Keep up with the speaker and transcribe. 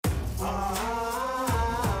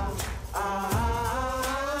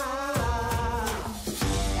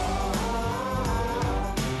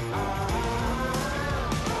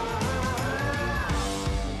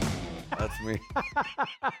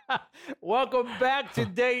Welcome back to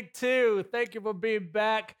day 2. Thank you for being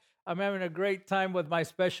back. I'm having a great time with my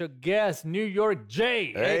special guest, New York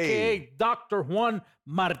J, a.k.a. Dr. Juan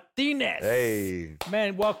Martinez. Hey.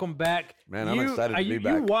 Man, welcome back. Man, I'm excited to be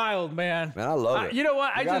back. You wild, man. Man, I love it. You know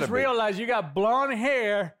what? I just realized you got blonde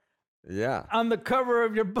hair. Yeah. On the cover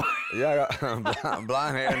of your book. Yeah, I got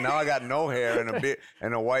blonde hair. Now I got no hair and a beard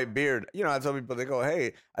and a white beard. You know, I tell people, they go,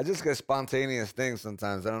 hey, I just get spontaneous things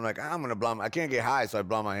sometimes. And I'm like, I'm going to blonde. I can't get high, so I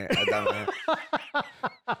blonde my hair. I dye my hair.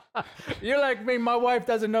 You're like me. My wife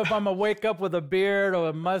doesn't know if I'm going to wake up with a beard or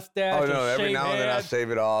a mustache. Oh, no. Every now and then I shave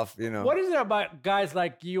it off, you know. What is it about guys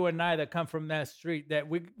like you and I that come from that street that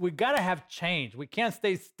we got to have change? We can't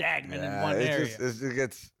stay stagnant in one area. It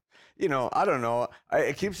gets... You know, I don't know.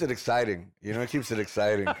 It keeps it exciting. You know, it keeps it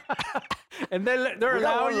exciting. And they're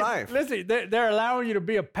allowing you. Life. Listen, they're allowing you to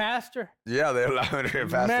be a pastor. Yeah, they're allowing me to be a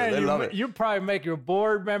pastor. Man, they love it. You probably make your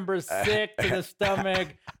board members sick to the stomach.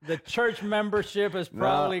 The church membership is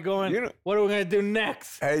probably going. You know, what are we going to do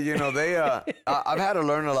next? Hey, you know, I've had to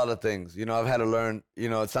learn a lot of things. You know, I've had to learn. You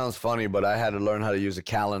know, it sounds funny, but I had to learn how to use a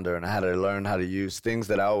calendar, and I had to learn how to use things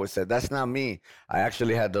that I always said that's not me. I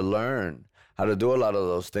actually had to learn how to do a lot of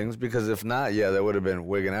those things, because if not, they would have been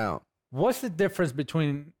wigging out. What's the difference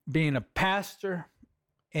between being a pastor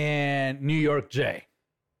and New York J?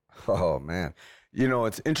 Oh, man. You know,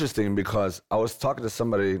 it's interesting because I was talking to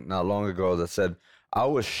somebody not long ago that said I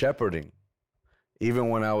was shepherding even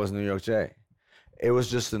when I was New York J. It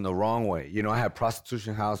was just in the wrong way. You know, I had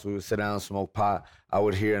prostitution house. We would sit down and smoke pot. I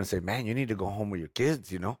would hear and say, man, you need to go home with your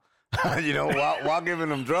kids, you know. You know, while giving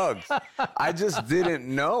them drugs. I just didn't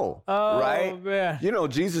know, right? Man. You know,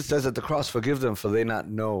 Jesus says at the cross, forgive them for they not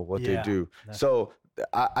know what they do. So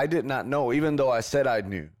I did not know, even though I said I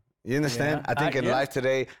knew. You understand? I think in life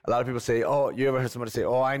today, a lot of people say, oh, you ever heard somebody say,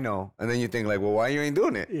 oh, I know. And then you think like, well, why you ain't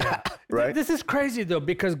doing it? Yeah. Right? This is crazy though,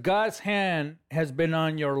 because God's hand has been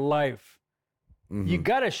on your life. Mm-hmm. You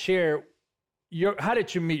got to share how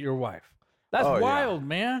did you meet your wife? That's wild,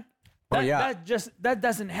 man. That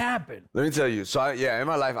doesn't happen. Let me tell you. So, in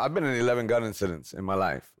my life, I've been in 11 gun incidents in my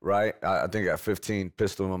life, right? I think at 15,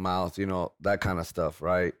 pistol in my mouth, you know, that kind of stuff,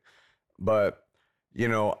 right? But, you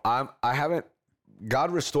know,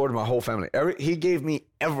 God restored my whole family. He gave me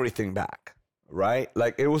everything back, right?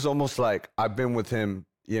 Like, it was almost like I've been with him,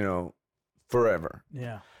 you know, forever.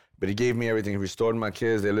 Yeah. But he gave me everything. He restored my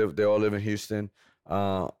kids. They all live in Houston.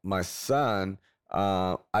 My son,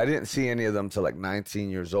 I didn't see any of them till like 19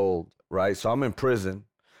 years old. Right, so I'm in prison,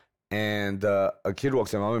 and a kid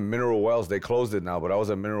walks in. I'm in Mineral Wells. They closed it now, but I was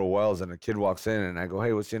at Mineral Wells, and a kid walks in, and I go,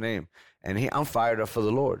 "Hey, what's your name?" And I'm fired up for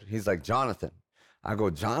the Lord. He's like, "Jonathan." I go,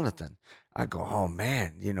 "Jonathan." I go, "Oh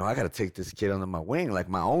man, you know, I got to take this kid under my wing, like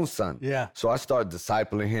my own son." Yeah. So I started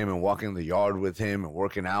discipling him and walking the yard with him and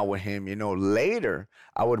working out with him. You know, later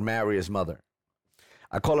I would marry his mother.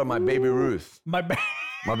 I call her my baby Ruth.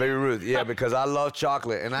 My baby Ruth, yeah, because I love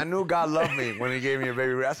chocolate. And I knew God loved me when he gave me a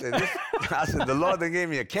baby Ruth. I said, the Lord then gave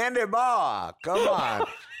me a candy bar. Come on.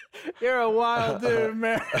 You're a wild dude,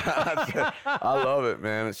 man. I love it,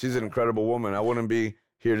 man. She's an incredible woman. I wouldn't be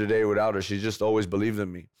here today without her. She just always believed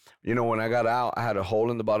in me. You know, when I got out, I had a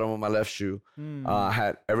hole in the bottom of my left shoe.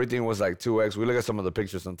 Everything was like 2X. We look at some of the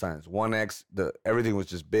pictures sometimes. 1X, everything was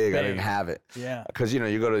just big. I didn't have it. Yeah. Because, you know,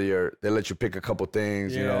 you go to they let you pick a couple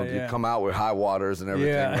things, you know, you come out with high waters and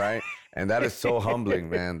everything, right? And that is so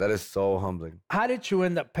humbling, man. That is so humbling. How did you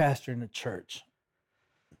end up pastoring the church?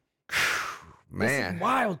 Man. This is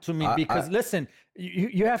wild to me because, listen,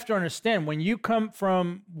 you have to understand, when you come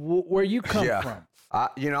from where you come from.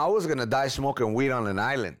 You know, I was going to die smoking weed on an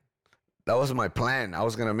island. That was my plan. I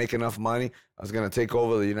was going to make enough money. I was going to take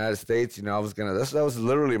over the United States. You know, that was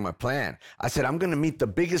literally my plan. I said, I'm going to meet the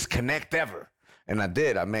biggest connect ever. And I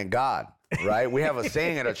did. I met God, right? We have a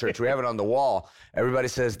saying at our church. We have it on the wall. Everybody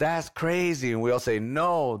says, that's crazy. And we all say,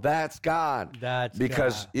 no, that's God.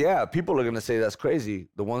 Because people are going to say that's crazy.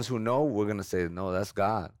 The ones who know, we're going to say, no, that's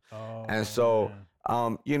God. Oh, and so,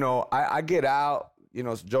 you know, I get out. You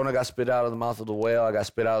know, Jonah got spit out of the mouth of the whale. I got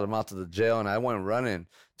spit out of the mouth of the jail. And I went running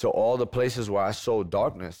to all the places where I saw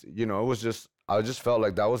darkness. You know, it was just, I just felt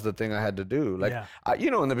like that was the thing I had to do. Like, you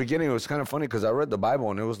know, in the beginning, it was kind of funny because I read the Bible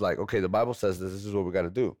and it was like, okay, the Bible says this is what we got to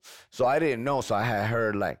do. So I didn't know. So I had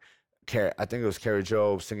heard like, I think it was Carrie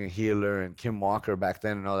Job singing Healer and Kim Walker back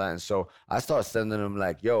then and all that. And so I started sending them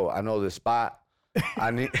like, yo, I know this spot.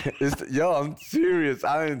 I'm serious.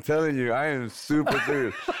 I am telling you, I am super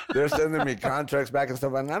serious. They're sending me contracts back and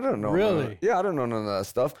stuff, and I don't know. Really? I don't know none of that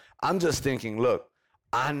stuff. I'm just thinking, look,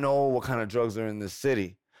 I know what kind of drugs are in this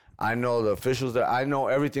city. I know the officials I know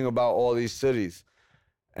everything about all these cities.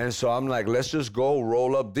 And so I'm like, let's just go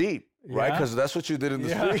roll up deep. right? Because that's what you did in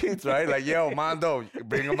the streets, right? Like, yo, Mondo,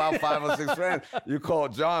 bring about 5 or 6 friends. You call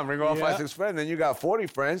John, bring about 5 or 6 friends. Then you got 40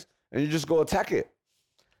 friends, and you just go attack it.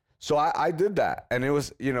 So I did that. And it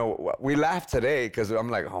was, we laugh today because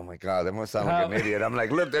I'm like, oh, my God, that must sound like an idiot. I'm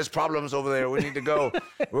like, look, there's problems over there. We need to go.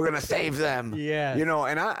 We're going to save them. Yeah.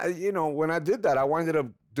 And when I did that, I ended up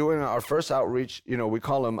doing our first outreach. We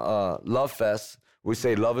call them Love Fest. We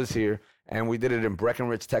say love is here. And we did it in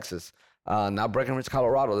Breckenridge, Texas. Not Breckenridge,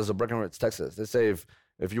 Colorado. There's a Breckenridge, Texas. They say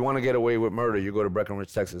if you want to get away with murder, you go to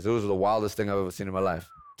Breckenridge, Texas. It was the wildest thing I've ever seen in my life.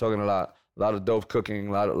 Talking a lot of dope cooking,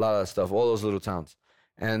 a lot of stuff, all those little towns.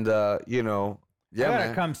 And, I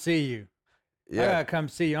gotta come see you. Yeah. I gotta come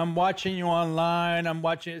see you. I'm watching you online. I'm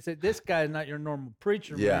watching. I said, this guy's not your normal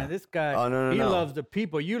preacher, man. This guy, he loves the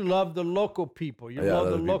people. You love the local people. You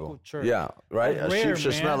love the local church. Yeah, right. That's a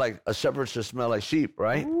shepherd should smell like sheep,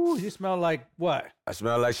 right? Ooh, you smell like what? I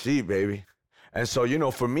smell like sheep, baby. And so,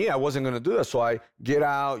 for me, I wasn't gonna do that. So I get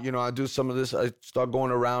out. I do some of this. I start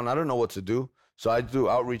going around. I don't know what to do. So I do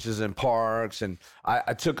outreaches in parks, and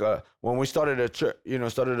I took when we started a church,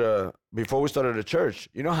 before we started a church,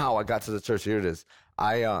 you know how I got to the church? Here it is.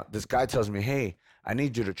 This guy tells me, hey, I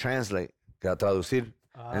need you to translate. Traducir.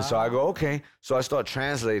 And so I go, okay. So I start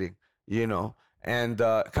translating, and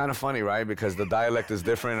kind of funny, right? Because the dialect is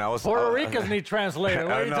different. Puerto Ricans need translator.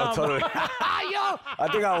 What are you talking totally. about? I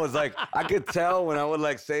think I was like, I could tell when I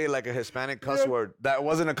would say like a Hispanic cuss word. That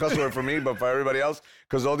wasn't a cuss word for me, but for everybody else,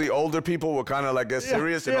 because all the older people would kind of get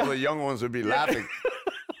serious, and all the young ones would be laughing.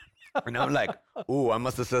 And I'm like, ooh, I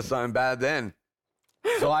must have said something bad then.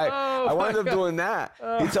 So I wound up doing that.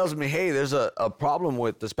 He tells me, hey, there's a problem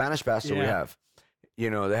with the Spanish pastor we have. They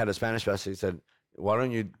had a Spanish pastor. He said, why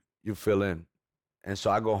don't you fill in? And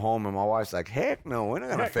so I go home, and my wife's like, heck no, we're not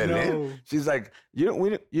going to fit in. She's like, I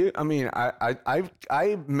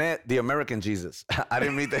met the American Jesus. I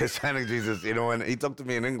didn't meet the Hispanic Jesus, and he talked to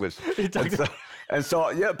me in English. And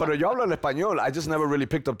so, pero yo hablo en español. I just never really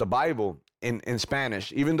picked up the Bible in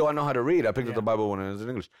Spanish. Even though I know how to read, I picked up the Bible when it was in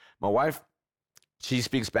English. My wife, she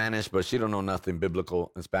speaks Spanish, but she don't know nothing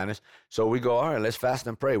biblical in Spanish. So we go, all right, let's fast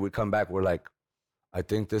and pray. We come back, we're like, I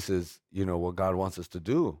think this is, what God wants us to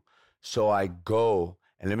do. So I go,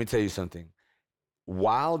 and let me tell you something.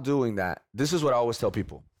 While doing that, this is what I always tell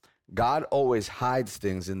people. God always hides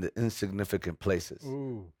things in the insignificant places.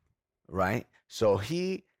 Ooh. Right? So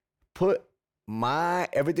he put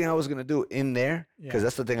everything I was going to do in there, because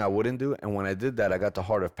that's the thing I wouldn't do. And when I did that, I got the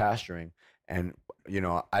heart of pastoring. And, we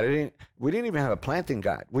didn't even have a planting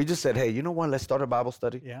guide. We just said, hey, you know what? Let's start a Bible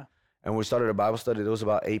study. Yeah. And we started a Bible study. There was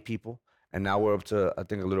about 8 people. And now we're up to, I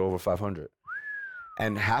think, a little over 500.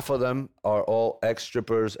 And half of them are all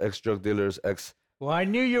ex-strippers, ex-drug dealers, Well, I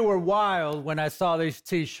knew you were wild when I saw this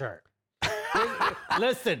T-shirt.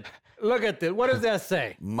 Listen, look at this. What does that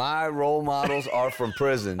say? My role models are from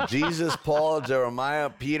prison. Jesus, Paul, Jeremiah,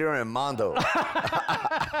 Peter, and Mondo.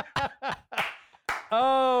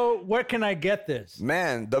 Oh, where can I get this?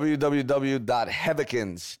 Man,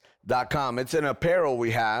 www.hevikins.com. It's an apparel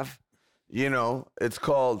we have. It's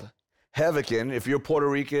called Hevikin. If you're Puerto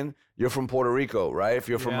Rican, you're from Puerto Rico, right? If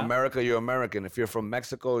you're from America, you're American. If you're from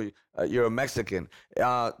Mexico, you're a Mexican.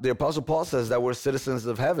 The Apostle Paul says that we're citizens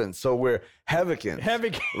of heaven, so we're Hevikins,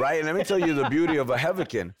 right? And let me tell you the beauty of a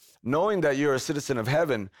Hevikin. Knowing that you're a citizen of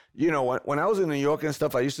heaven, when I was in New York and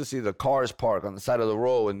stuff, I used to see the cars parked on the side of the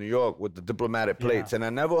road in New York with the diplomatic plates, and I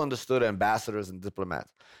never understood ambassadors and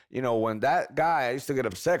diplomats. When that guy, I used to get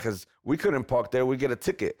upset because we couldn't park there, we get a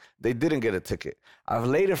ticket. They didn't get a ticket. I've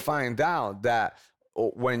later find out that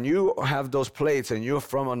when you have those plates and you're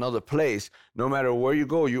from another place, no matter where you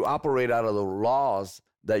go, you operate out of the laws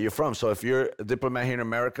that you're from. So if you're a diplomat here in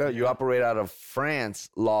America, you operate out of France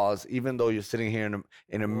laws, even though you're sitting here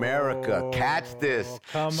in America. Catch this.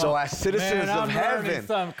 So as citizens of heaven,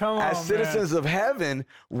 citizens of heaven,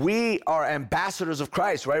 we are ambassadors of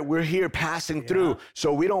Christ, right? We're here passing through.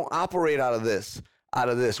 So we don't operate out of this.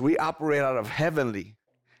 We operate out of heavenly,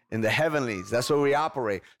 in the heavenlies. That's where we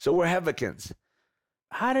operate. So we're Hevikins.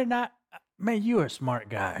 How did not, man, you're a smart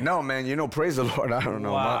guy. No, man, praise the Lord. I don't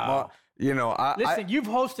know. Wow. Listen, you've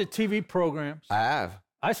hosted TV programs. I have.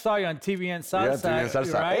 I saw you on TVN Southside. TVN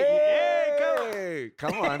Southside. Right? Hey,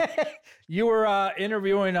 come on. You were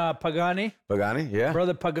interviewing Pagani. Pagani, yeah.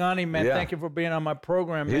 Brother Pagani, man, thank you for being on my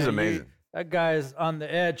program, man. He's amazing. That guy is on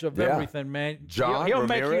the edge of everything, man. John He'll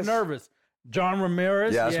Ramirez. make you nervous. John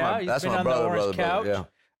Ramirez, he's been my on brother, the Orange Couch.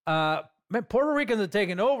 Yeah. Man, Puerto Ricans are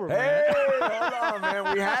taking over, man. Hey, hold on,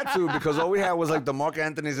 man. We had to because all we had was like the Mark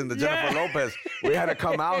Anthony's and the Jennifer Lopez. We had to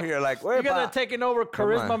come out here like, wait, you guys are taking over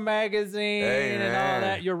Charisma magazine and all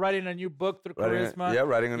that. You're writing a new book through Charisma.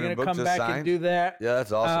 Writing a new book. You're gonna come back and do that. Yeah,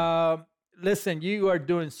 that's awesome. Listen, you are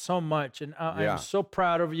doing so much, and I'm so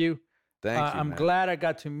proud of you. Thank you. I'm glad I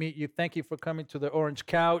got to meet you. Thank you for coming to the Orange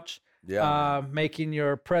Couch. Yeah, making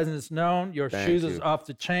your presence known. Your shoes is off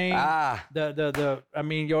the chain. I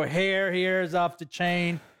mean, your hair here is off the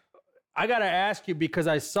chain. I gotta ask you because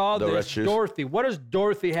I saw this, Dorothy. What does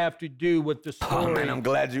Dorothy have to do with the story? Oh man, I'm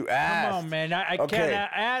glad you asked. Come on, man. I cannot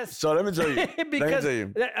ask. So let me tell you. Because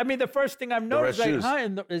I mean, the first thing I've noticed,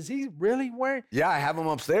 like, is he really wearing? Yeah, I have them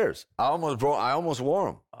upstairs. I almost wore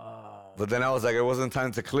them, but then I was like, it wasn't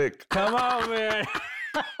time to click. Come on, man.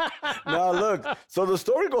 Now look, so the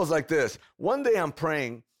story goes like this. One day I'm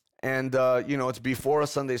praying and, it's before a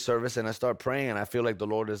Sunday service and I start praying and I feel like the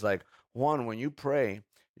Lord is like, Juan, when you pray,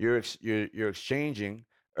 you're exchanging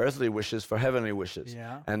earthly wishes for heavenly wishes.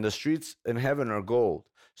 Yeah. And the streets in heaven are gold.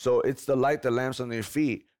 So it's the light that lamps on your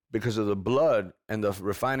feet because of the blood and the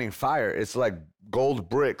refining fire. It's like gold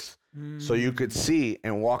bricks. So you could see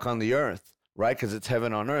and walk on the earth. Right? Because it's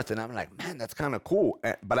heaven on earth. And I'm like, man, that's kind of cool.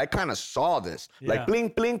 But I kind of saw this. Like bling,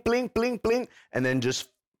 bling, bling, bling, bling. And then just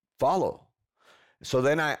follow. So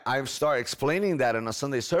then I start explaining that in a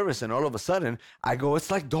Sunday service. And all of a sudden, I go,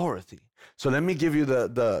 it's like Dorothy. So let me give you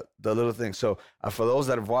the little thing. So for those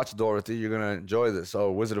that have watched Dorothy, you're going to enjoy this.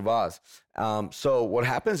 Or Wizard of Oz. So what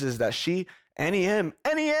happens is that she... NEM.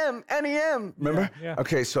 Remember? Yeah.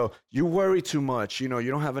 Okay, so you worry too much. You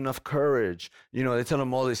don't have enough courage. They tell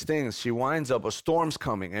them all these things. She winds up, a storm's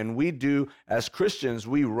coming. And we do, as Christians,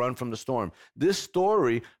 we run from the storm. This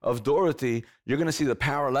story of Dorothy, you're going to see the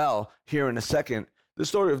parallel here in a second. The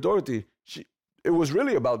story of Dorothy, it was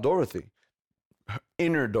really about Dorothy,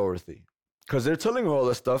 inner Dorothy. Because they're telling her all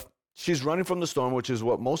this stuff. She's running from the storm, which is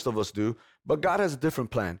what most of us do. But God has a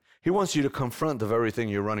different plan. He wants you to confront the very thing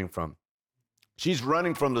you're running from. She's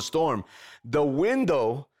running from the storm. The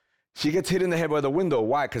window, she gets hit in the head by the window.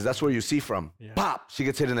 Why? Because that's where you see from. Yeah. Pop, she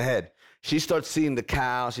gets hit in the head. She starts seeing the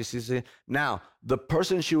cow. She sees it. Now, the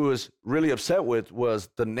person she was really upset with was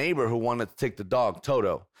the neighbor who wanted to take the dog,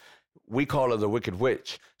 Toto. We call her the Wicked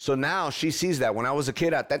Witch. So now she sees that. When I was a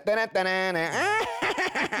kid, I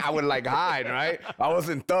would like hide, right? I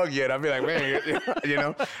wasn't thug yet. I'd be like,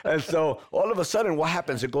 man, And so all of a sudden, what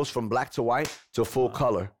happens? It goes from black to white to full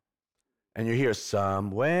color. And you hear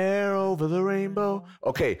somewhere over the rainbow.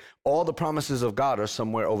 Okay, all the promises of God are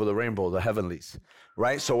somewhere over the rainbow, the heavenlies,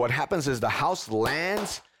 right? So what happens is the house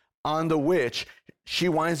lands on the witch. She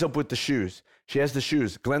winds up with the shoes. She has the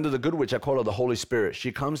shoes. Glenda, the good witch, I call her the Holy Spirit. She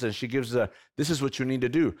comes and she gives this is what you need to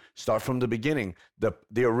do. Start from the beginning.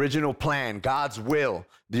 The original plan, God's will,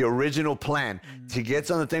 the original plan. She gets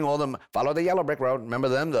on the thing, follow the yellow brick road. Remember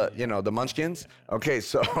them, the munchkins? Okay,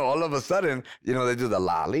 so all of a sudden, they do the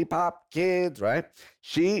lollipop kids, right?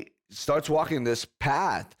 She starts walking this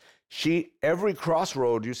path. Every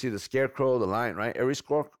crossroad, you see the scarecrow, the lion, right?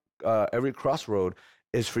 Every crossroad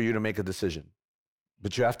is for you to make a decision.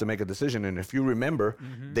 But you have to make a decision. And if you remember,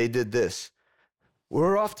 they did this.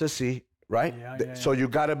 We're off to sea, right? So you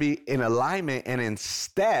got to be in alignment and in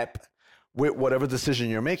step with whatever decision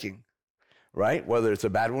you're making, right? Whether it's a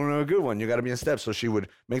bad one or a good one, you got to be in step. So she would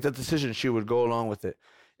make that decision. She would go along with it.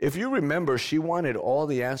 If you remember, she wanted all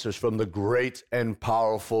the answers from the great and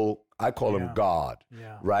powerful, I call him God,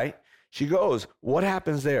 right? She goes, what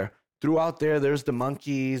happens there? Throughout there's the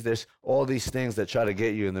monkeys, there's all these things that try to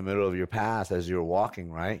get you in the middle of your path as you're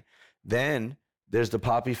walking, right? Then there's the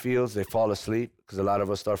poppy fields, they fall asleep, because a lot of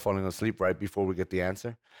us start falling asleep right before we get the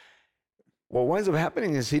answer. What winds up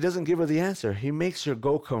happening is he doesn't give her the answer. He makes her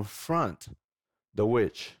go confront the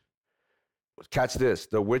witch. Catch this,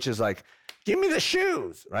 the witch is like, give me the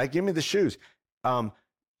shoes, right? Give me the shoes.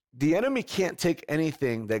 The enemy can't take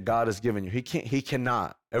anything that God has given you. He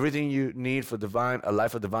cannot. Everything you need for a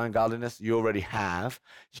life of divine godliness, you already have.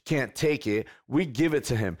 You can't take it. We give it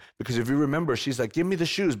to him. Because if you remember, she's like, give me the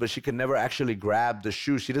shoes, but she can never actually grab the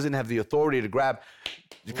shoes. She doesn't have the authority to grab,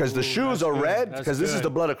 because the shoes are red, because this is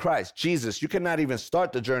the blood of Christ, Jesus. You cannot even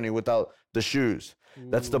start the journey without the shoes.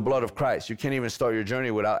 That's the blood of Christ. You can't even start your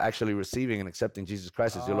journey without actually receiving and accepting Jesus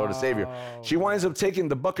Christ as your Lord and Savior. She winds up taking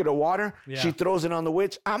the bucket of water. Yeah. She throws it on the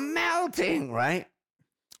witch. I'm melting, right?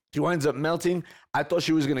 She winds up melting. I thought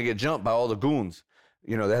she was going to get jumped by all the goons.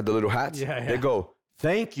 They had the little hats. Yeah. They go,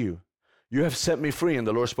 thank you. You have set me free. And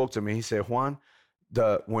the Lord spoke to me. He said, Juan,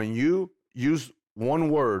 when you use one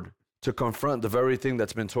word to confront the very thing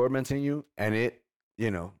that's been tormenting you and it,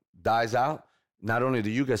 dies out, not only do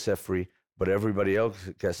you get set free, but everybody else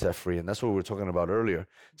gets set free. And that's what we were talking about earlier.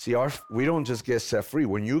 See, we don't just get set free.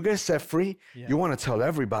 When you get set free, you want to tell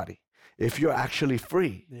everybody if you're actually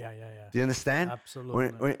free. Yeah. Do you understand? Absolutely.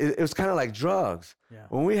 When it was kind of like drugs. Yeah.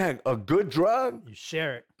 When we had a good drug, you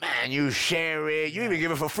share it. Man, you share it. You even give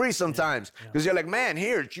it for free sometimes because you're like, man,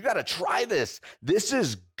 here, you got to try this. This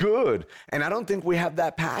is good. And I don't think we have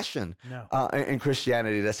that passion in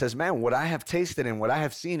Christianity that says, man, what I have tasted and what I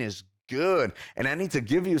have seen is good. And I need to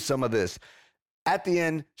give you some of this. At the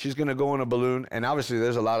end, she's going to go on a balloon. And obviously,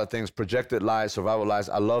 there's a lot of things, projected lies, survival lies.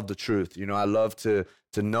 I love the truth. You know, I love to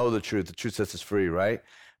know the truth. The truth sets us free, right?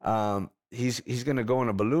 He's going to go on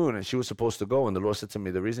a balloon, and she was supposed to go. And the Lord said to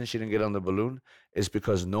me, the reason she didn't get on the balloon is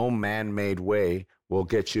because no man-made way will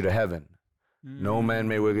get you to heaven. No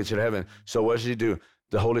man-made way will get you to heaven. So what did she do?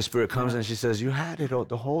 The Holy Spirit comes and she says, you had it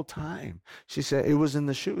the whole time. She said, it was in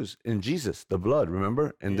the shoes, in Jesus, the blood,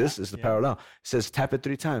 remember? And this is the parallel. It says, tap it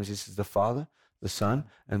 3 times. He says, the Father, the Son,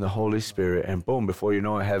 and the Holy Spirit. And boom, before you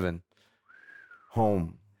know it, heaven,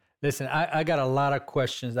 home. Listen, I got a lot of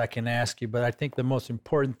questions I can ask you, but I think the most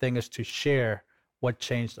important thing is to share what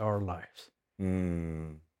changed our lives.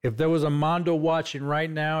 If there was a Mondo watching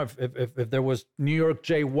right now, if there was New York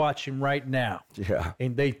J watching right now,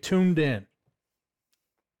 and they tuned in,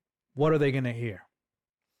 what are they going to hear?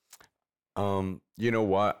 You know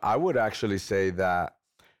what? I would actually say that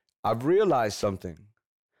I've realized something,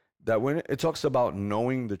 that when it talks about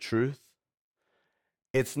knowing the truth,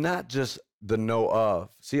 it's not just the know of.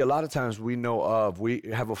 See, a lot of times we know of, we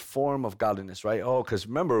have a form of godliness, right? Oh, because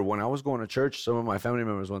remember, when I was going to church, some of my family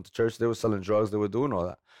members went to church, they were selling drugs, they were doing all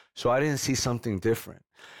that. So I didn't see something different.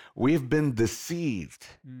 We've been deceived.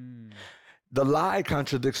 The lie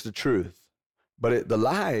contradicts the truth, but the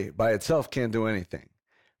lie by itself can't do anything.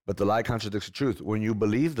 But the lie contradicts the truth. When you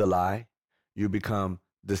believe the lie, you become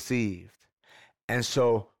deceived. And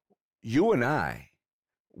so you and I,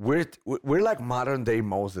 we're like modern day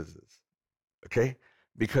Moseses, okay?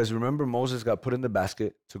 Because remember, Moses got put in the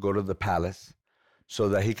basket to go to the palace so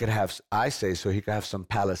that he could have, so he could have some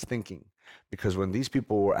palace thinking. Because when these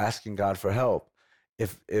people were asking God for help,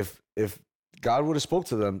 if God would have spoke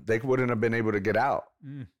to them, they wouldn't have been able to get out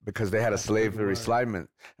because they had a slavery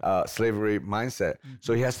mindset.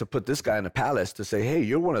 So he has to put this guy in the palace to say, hey,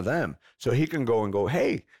 you're one of them. So he can go,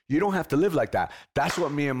 hey, you don't have to live like that. That's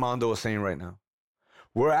what me and Mondo are saying right now.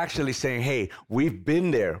 We're actually saying, hey, we've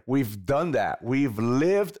been there. We've done that. We've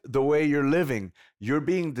lived the way you're living. You're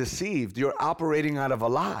being deceived. You're operating out of a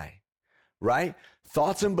lie, right?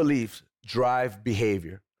 Thoughts and beliefs drive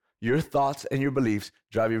behavior. Your thoughts and your beliefs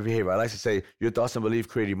drive your behavior. I like to say your thoughts and beliefs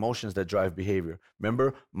create emotions that drive behavior.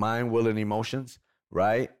 Remember, mind, will, and emotions,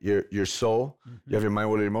 right? Your soul, you have your mind,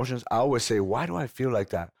 will, and emotions. I always say, why do I feel like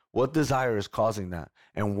that? What desire is causing that?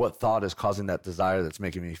 And what thought is causing that desire that's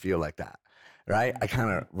making me feel like that, right? I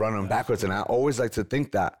kind of run them backwards, and I always like to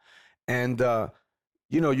think that. And,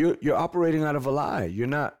 you're operating out of a lie. You're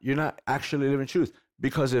not actually living truth.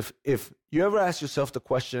 Because if you ever ask yourself the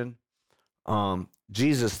question,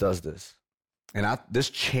 Jesus does this, and this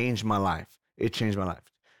changed my life. It changed my life.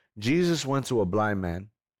 Jesus went to a blind man,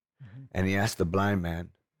 and he asked the blind man,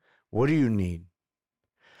 what do you need?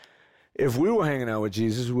 If we were hanging out with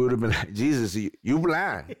Jesus, we would have been like, Jesus, you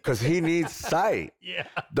blind, because he needs sight.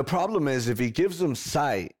 The problem is, if he gives him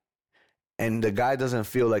sight and the guy doesn't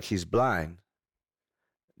feel like he's blind,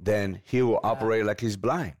 then he will operate like he's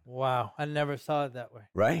blind. Wow, I never saw it that way.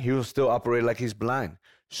 Right? He will still operate like he's blind.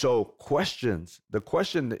 So the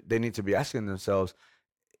question that they need to be asking themselves,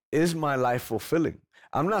 is my life fulfilling?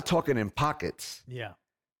 I'm not talking in pockets.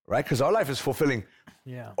 Right? Because our life is fulfilling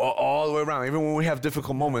all the way around. Even when we have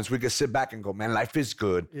difficult moments, we can sit back and go, man, life is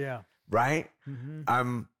good. Right?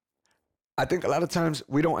 I think a lot of times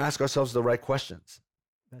we don't ask ourselves the right questions.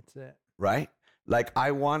 That's it. Right? Like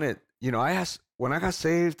when I got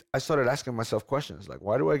saved, I started asking myself questions like,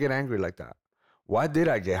 why do I get angry like that? Why did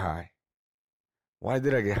I get high? Why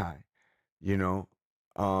did I get high?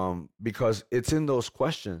 Because it's in those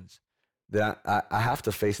questions that I have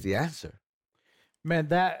to face the answer.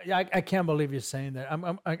 Man, I can't believe you're saying that.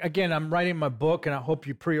 I'm writing my book, and I hope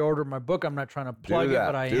you pre-order my book. I'm not trying to plug it,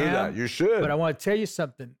 but I am. Do that. You should. But I want to tell you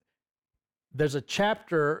something. There's a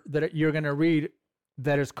chapter that you're going to read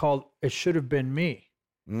that is called "It Should Have Been Me."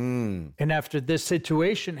 And after this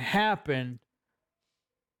situation happened,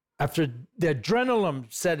 after the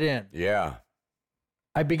adrenaline set in,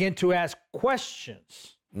 I began to ask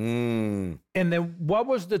questions. And then what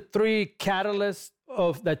was the 3 catalysts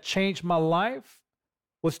that changed my life?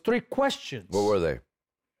 Was 3 questions. What were they?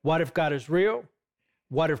 What if God is real?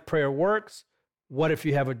 What if prayer works? What if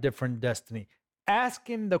you have a different destiny?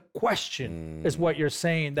 Asking the question is what you're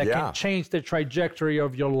saying that can change the trajectory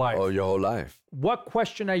of your life. Oh, your whole life. What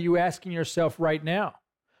question are you asking yourself right now?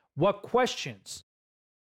 What questions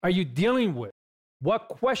are you dealing with? What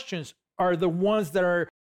questions are the ones that are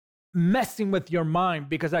messing with your mind?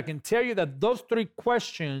 Because I can tell you that those 3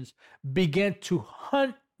 questions began to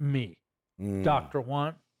hunt me, Dr.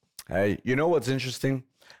 Juan. Hey, you know what's interesting?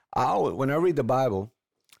 When I read the Bible,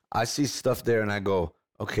 I see stuff there and I go,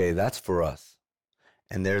 okay, that's for us.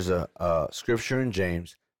 And there's a scripture in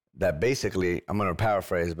James that basically, I'm going to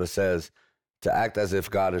paraphrase, but says to act as if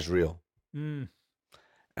God is real. And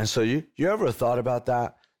so you ever thought about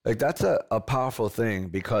that? Like, that's a powerful thing,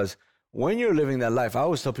 because when you're living that life, I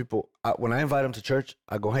always tell people, when I invite them to church,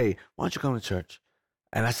 I go, hey, why don't you come to church?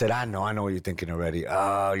 And I said, I know what you're thinking already.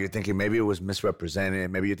 Oh, you're thinking maybe it was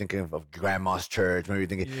misrepresented. Maybe you're thinking of grandma's church. Maybe you're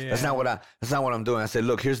thinking, that's not what I'm doing. I said,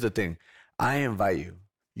 look, here's the thing. I invite you.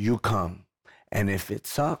 You come. And if it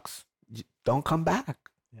sucks, don't come back.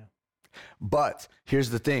 Yeah. But here's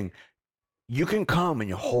the thing. You can come and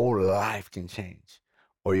your whole life can change.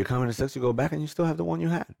 Or you come and it sucks, you go back and you still have the one you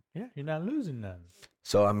had. Yeah, you're not losing nothing.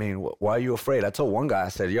 So, I mean, why are you afraid? I told one guy, I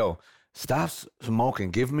said, yo, stop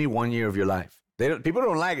smoking. Give me 1 year of your life. People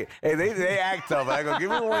don't like it. Hey, they act tough. I go, give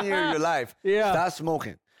me 1 year of your life. Yeah. Stop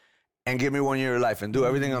smoking and give me 1 year of your life and do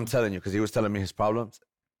everything I'm telling you, because he was telling me his problems.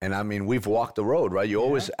 And I mean, we've walked the road, right? You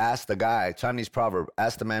always ask the guy, Chinese proverb,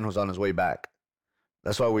 ask the man who's on his way back.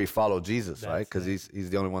 That's why we follow Jesus, right? Because he's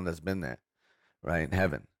the only one that's been there, right, in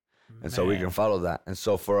heaven. And so we can follow that. And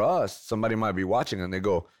so for us, somebody might be watching and they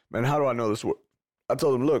go, man, how do I know this word? I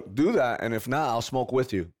told him, look, do that. And if not, I'll smoke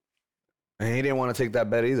with you. And he didn't want to take that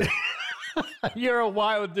bet either. You're a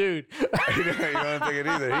wild dude. He didn't want to take it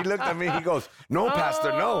either. He looked at me. He goes, no,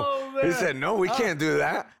 Pastor, no. Man. He said, no, we can't do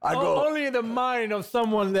that. I go, only in the mind of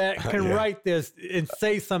someone that can write this and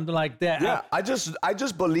say something like that. Yeah, I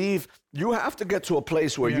just believe you have to get to a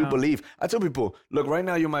place where you believe. I tell people, look, right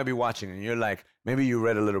now you might be watching and you're like, maybe you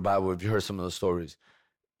read a little Bible if you heard some of the stories.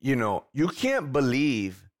 You know, you can't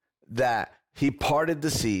believe that he parted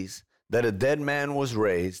the seas, that a dead man was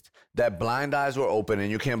raised, that blind eyes were open, and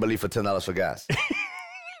you can't believe for $10 for gas.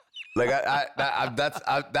 Like,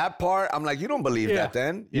 that part, I'm like, you don't believe that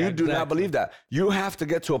then. You do not believe that. You have to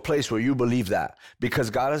get to a place where you believe that, because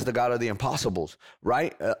God is the God of the impossibles,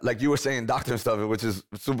 right? Like you were saying, doctor and stuff, which is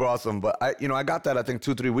super awesome. But I got that, I think,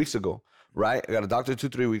 2-3 weeks ago, right? I got a doctor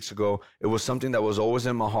 2-3 weeks ago. It was something that was always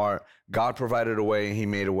in my heart. God provided a way, and he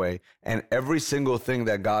made a way. And every single thing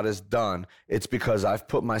that God has done, it's because I've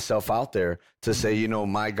put myself out there to say, you know,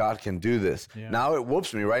 my God can do this. Yeah. Now it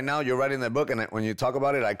whoops me. Right now, you're writing that book, and when you talk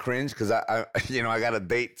about it, I cringe, because I got a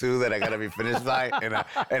date too that I got to be finished by,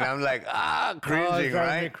 and I'm like, cringing,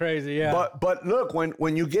 right? Me crazy, yeah. But look,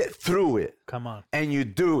 when you get through it, come on, and you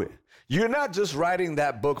do it, you're not just writing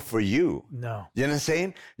that book for you. No. You know what I'm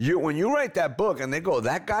saying? When you write that book and they go,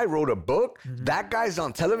 that guy wrote a book, that guy's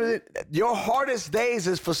on television, your hardest days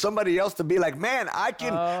is for somebody else to be like, man, I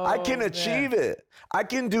can achieve it. I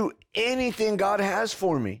can do anything God has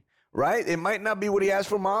for me, right? It might not be what he has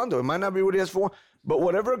for Mondo. It might not be what he has for, but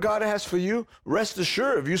whatever God has for you, rest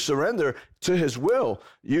assured, if you surrender to his will,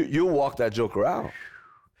 you'll walk that joker out.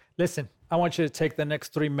 Listen, I want you to take the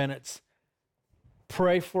next 3 minutes.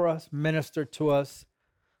 Pray for us, minister to us.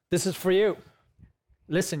 This is for you.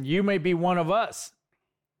 Listen, you may be one of us,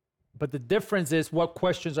 but the difference is, what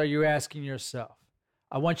questions are you asking yourself?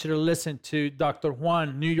 I want you to listen to Dr.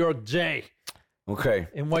 Juan, New York J. Okay.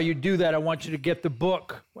 And while you do that, I want you to get the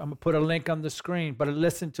book. I'm going to put a link on the screen, but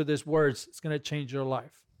listen to these words. It's going to change your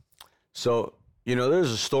life. So, you know,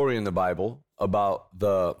 there's a story in the Bible about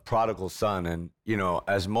the prodigal son. And, you know,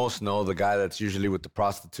 as most know, the guy that's usually with the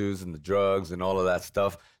prostitutes and the drugs and all of that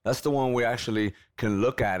stuff, that's the one we actually can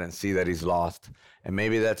look at and see that he's lost. And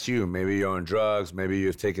maybe that's you. Maybe you're on drugs. Maybe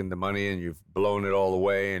you've taken the money and you've blown it all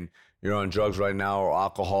away and you're on drugs right now, or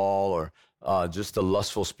alcohol, or just a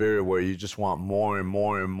lustful spirit where you just want more and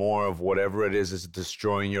more and more of whatever it is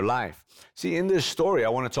destroying your life. See, in this story, I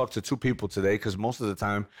want to talk to 2 people today, because most of the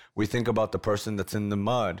time we think about the person that's in the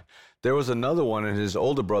mud. There was another one, and his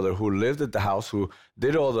older brother, who lived at the house, who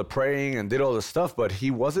did all the praying and did all the stuff, but he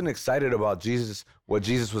wasn't excited about Jesus, what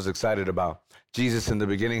Jesus was excited about. Jesus, in the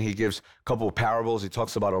beginning, he gives a couple of parables. He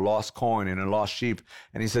talks about a lost coin and a lost sheep.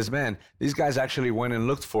 And he says, man, these guys actually went and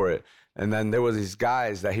looked for it. And then there were these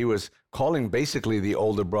guys that he was calling basically the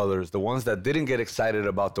older brothers, the ones that didn't get excited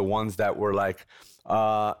about the ones that were like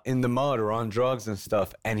in the mud or on drugs and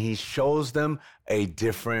stuff. And he shows them a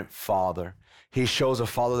different father. He shows a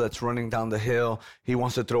father that's running down the hill. He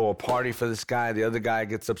wants to throw a party for this guy. The other guy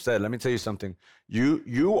gets upset. Let me tell you something.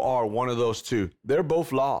 You are one of those 2. They're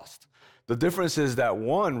both lost. The difference is that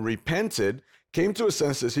one repented, came to his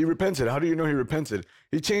senses. He repented. How do you know he repented?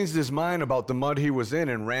 He changed his mind about the mud he was in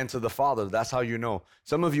and ran to the Father. That's how you know.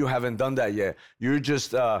 Some of you haven't done that yet. You're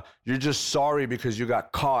just sorry because you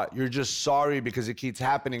got caught. You're just sorry because it keeps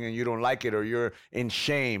happening and you don't like it, or you're in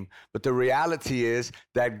shame. But the reality is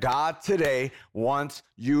that God today wants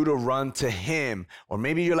you to run to him. Or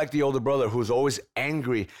maybe you're like the older brother who's always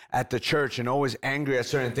angry at the church and always angry at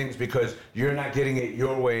certain things because you're not getting it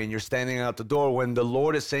your way and you're standing out the door when the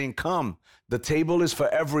Lord is saying, come. The table is for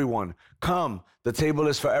everyone. Come, the table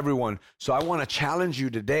is for everyone. So I want to challenge you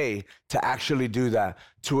today to actually do that,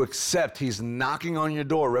 to accept he's knocking on your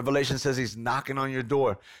door. Revelation says he's knocking on your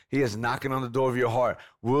door. He is knocking on the door of your heart.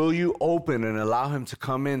 Will you open and allow him to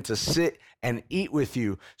come in to sit and eat with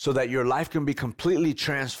you so that your life can be completely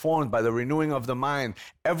transformed by the renewing of the mind?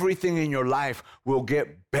 Everything in your life will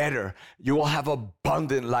get better. You will have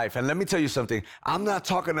abundant life. And let me tell you something. I'm not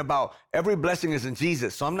talking about every blessing is in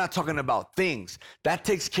Jesus. So I'm not talking about things. That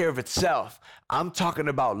takes care of itself. I'm talking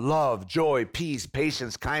about love, joy, peace,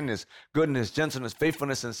 patience, kindness, goodness, gentleness,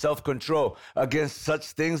 faithfulness, and self-control. Against such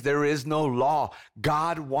things, there is no law.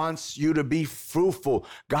 God wants you to be fruitful.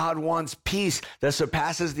 God wants peace that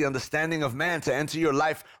surpasses the understanding of man to enter your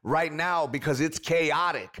life right now because it's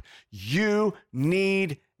chaotic. You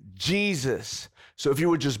need Jesus. So if you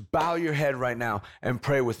would just bow your head right now and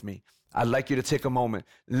pray with me. I'd like you to take a moment.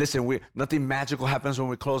 Listen, nothing magical happens when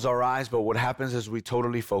we close our eyes, but what happens is we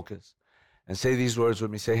totally focus. And say these words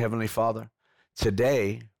with me. Say, Heavenly Father,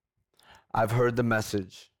 today I've heard the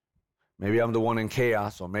message. Maybe I'm the one in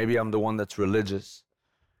chaos, or maybe I'm the one that's religious.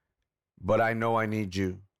 But I know I need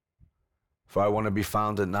you, for I want to be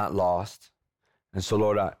found and not lost. And so,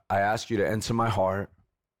 Lord, I ask you to enter my heart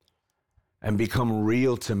and become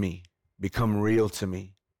real to me. Become real to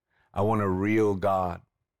me. I want a real God.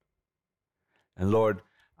 And Lord,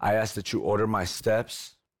 I ask that you order my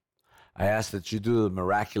steps. I ask that you do the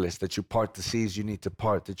miraculous, that you part the seas you need to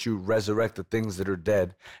part, that you resurrect the things that are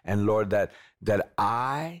dead. And Lord, that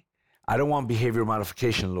I don't want behavior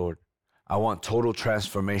modification, Lord. I want total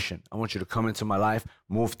transformation. I want you to come into my life,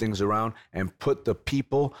 move things around, and put the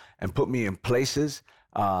people and put me in places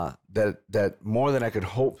that more than I could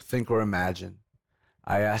hope, think, or imagine.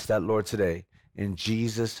 I ask that, Lord, today, in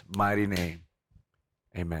Jesus' mighty name.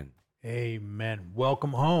 Amen. Amen.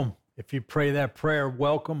 Welcome home. If you pray that prayer,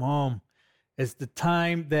 welcome home. It's the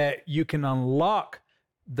time that you can unlock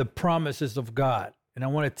the promises of God. And I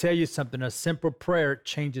want to tell you something. A simple prayer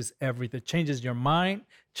changes everything. It changes your mind,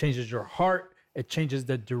 changes your heart. It changes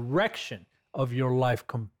the direction of your life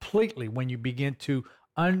completely when you begin to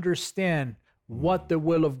understand what the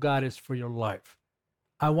will of God is for your life.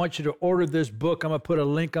 I want you to order this book. I'm going to put a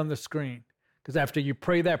link on the screen. Because after you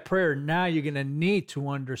pray that prayer, now you're going to need to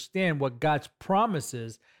understand what God's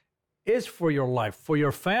promises is for your life, for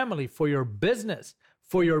your family, for your business,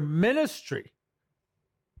 for your ministry.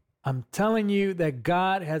 I'm telling you that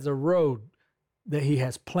God has a road that he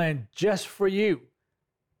has planned just for you.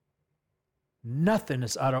 Nothing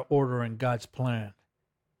is out of order in God's plan.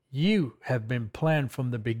 You have been planned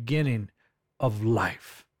from the beginning of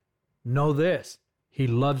life. Know this, he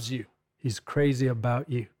loves you. He's crazy about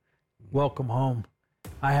you. Welcome home.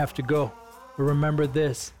 I have to go. But remember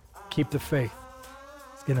this, keep the faith.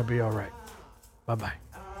 It's going to be all right. Bye-bye.